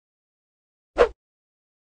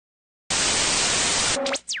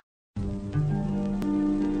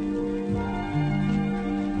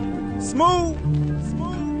Smooth.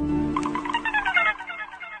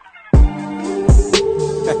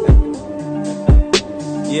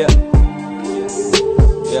 Yeah.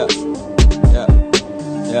 Yeah. Yeah.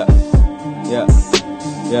 Yeah. Yeah.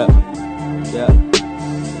 Yeah. Yeah.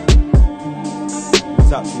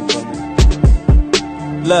 Talk to you for me.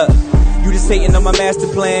 Look. You just hating on my master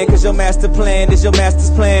plan, cause your master plan is your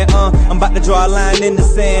master's plan. I'm about to draw a line in the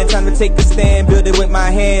sand, time to take a stand, build it with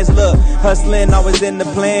my hands. Look, hustling always in the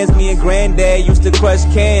plans. Me and granddad used to crush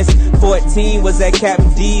cans. 14 was at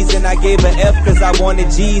Captain D's and I gave an F cause I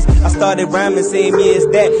wanted G's. I started rhyming same year as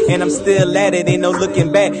that, and I'm still at it, ain't no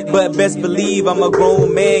looking back. But best believe I'm a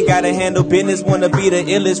grown man, gotta handle business, wanna be the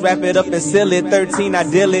illest, wrap it up and seal it. 13 I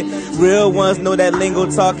deal it, real ones know that lingo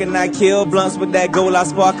talking. I kill blunts with that goal I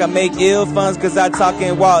spark, I make ill funds cause I talk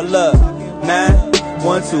and walk. Look, 9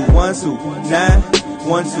 1 2 1 2 9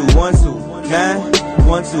 1 2 1 2 9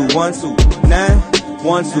 1 2 1 2 9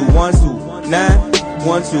 1 2 1 2 9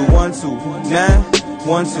 1 2 1 2 9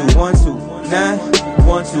 1 2 1 2 9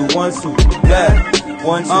 1 2 1 2 yeah.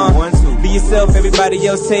 1 2 1 2. Be yourself, everybody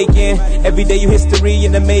else taking. Every day you history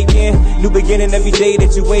in the making. New beginning every day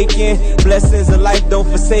that you waking. Blessings of life, don't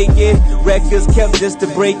forsake it. Records kept just to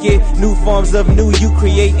break it. New forms of new you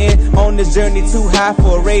creating. On this journey too high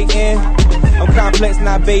for a rating. I'm complex,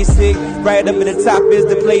 not basic. Right up at the top is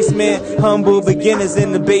the placement. Humble beginners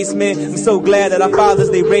in the basement. I'm so glad that our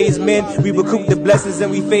fathers, they raised men. We recoup the blessings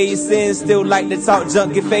and we face sin. Still like to talk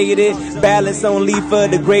junk, get faded. Balance only for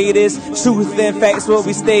the greatest. Truth and facts what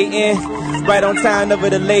we stay in. Right on time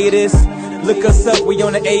over the latest. Look us up, we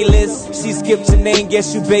on the A-list. She skipped your name,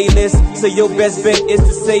 guess you bayless. So your best bet is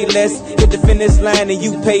to say less. Hit the finish line and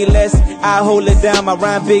you pay less. I hold it down, my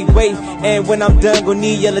rhyme big weight. And when I'm done, gon'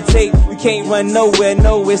 need yellow tape. We can't run nowhere,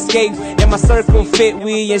 no escape. And my circle fit,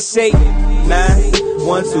 we in shape. 9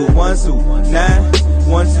 1 2 1 2 9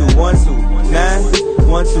 1 2 1 2 9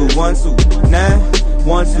 1 2 1 2 9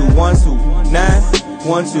 1 2 1 2 9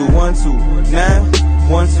 1 2 1 2 9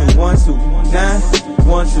 1 2 1 2 9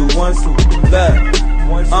 1 2 1 2 look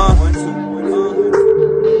 1 2 1 2